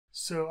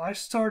So I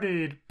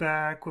started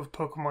back with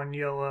Pokemon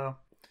Yellow,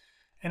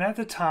 and at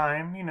the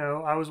time,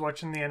 I was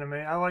watching the anime.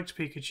 I liked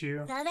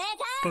Pikachu,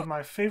 but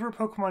my favorite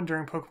Pokemon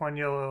during Pokemon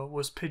Yellow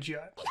was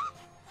Pidgeot.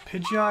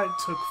 Pidgeot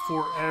took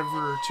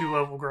forever to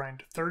level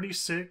grind.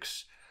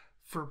 36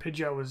 for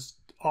Pidgeot was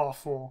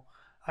awful.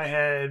 I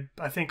had,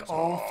 I think,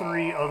 all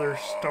three other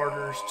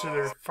starters to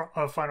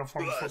their final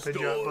form for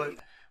Pidgeot,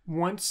 but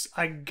once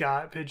I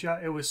got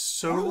Pidgeot, it was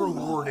so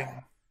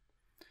rewarding.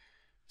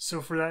 So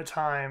for that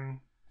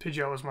time,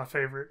 Pidgeot was my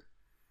favorite.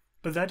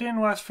 But that didn't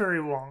last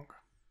very long.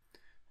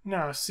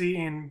 Now, see,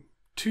 in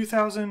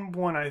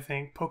 2001, I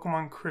think,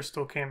 Pokemon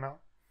Crystal came out.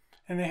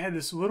 And they had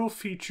this little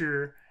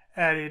feature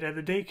added at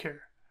the daycare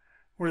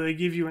where they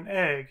give you an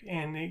egg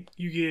and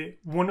you get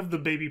one of the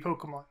baby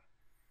Pokemon.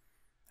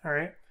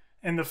 Alright?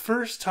 And the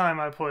first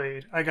time I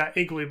played, I got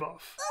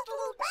Igglybuff.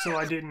 So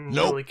I didn't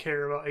really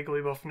care about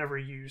Igglybuff, never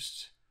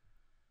used.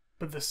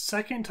 But the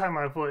second time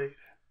I played,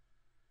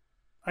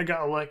 I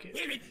got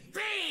Lewitt.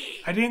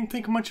 I didn't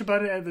think much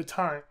about it at the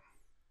time.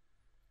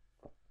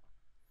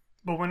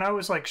 But when I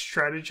was like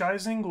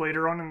strategizing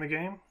later on in the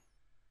game,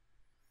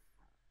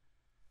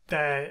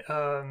 that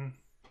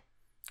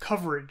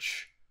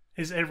coverage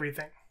is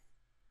everything.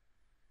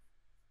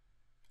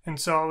 And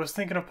so I was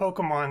thinking of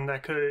Pokemon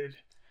that could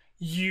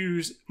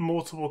use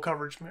multiple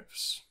coverage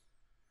moves.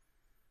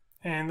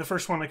 And the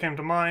first one that came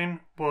to mind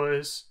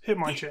was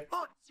Hitmonchan.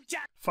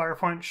 Fire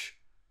Punch,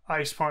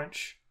 Ice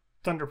Punch,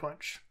 Thunder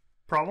Punch.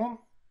 Problem?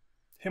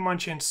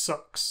 Hitmonchan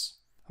sucks.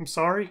 I'm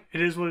sorry,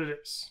 it is what it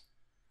is.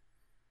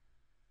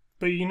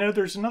 But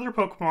there's another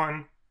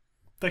Pokemon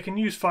that can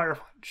use Fire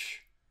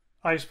Punch,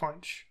 Ice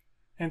Punch,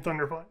 and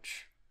Thunder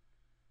Punch.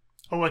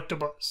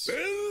 Electabuzz.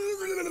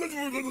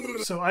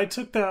 So I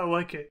took that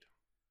Lewitt,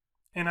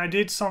 and I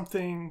did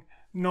something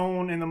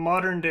known in the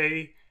modern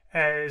day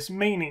as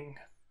maining.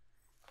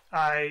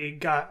 I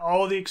got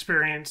all the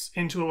experience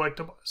into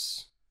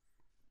Electabuzz.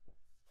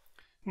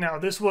 Now,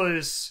 this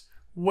was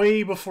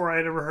way before I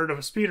had ever heard of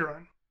a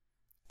speedrun,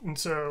 and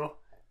so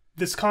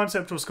this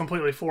concept was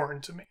completely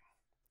foreign to me.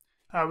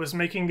 I was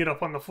making it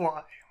up on the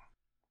fly.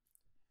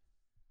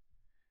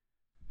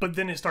 But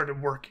then it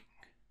started working.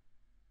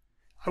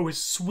 I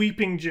was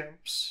sweeping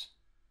gyms.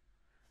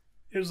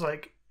 It was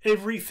like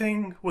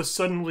everything was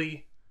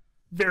suddenly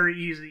very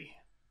easy.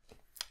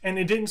 And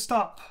it didn't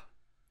stop.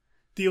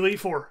 The Elite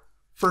Four,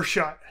 first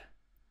shot.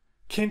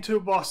 Kanto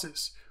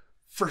bosses,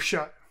 first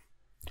shot.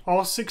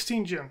 All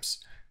 16 gyms.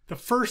 The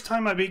first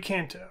time I beat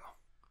Kanto.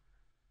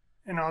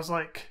 And I was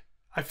like,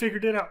 I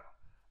figured it out.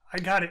 I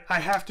got it. I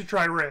have to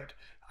try Red.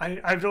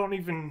 I don't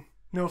even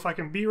know if I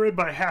can beat Red,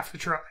 but I have to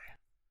try.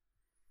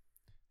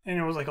 And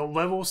it was like a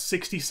level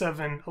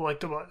 67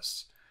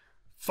 Electabuzz.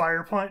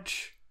 Fire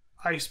Punch,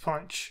 Ice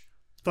Punch,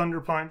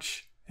 Thunder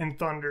Punch, and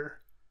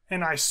Thunder.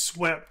 And I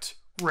swept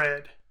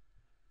Red.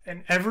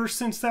 And ever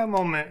since that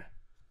moment,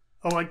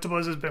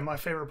 Electabuzz has been my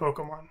favorite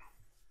Pokemon.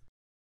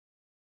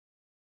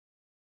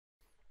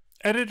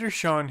 Editor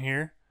Sean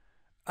here.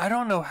 I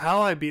don't know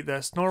how I beat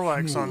that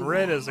Snorlax on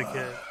Red as a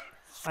kid.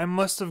 I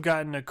must have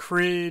gotten a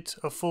crit,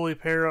 a fully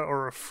para,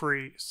 or a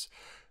freeze.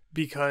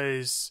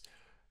 Because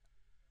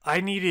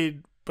I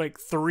needed like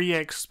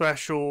 3x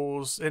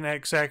specials, an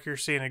X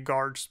accuracy, and a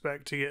guard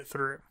spec to get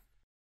through.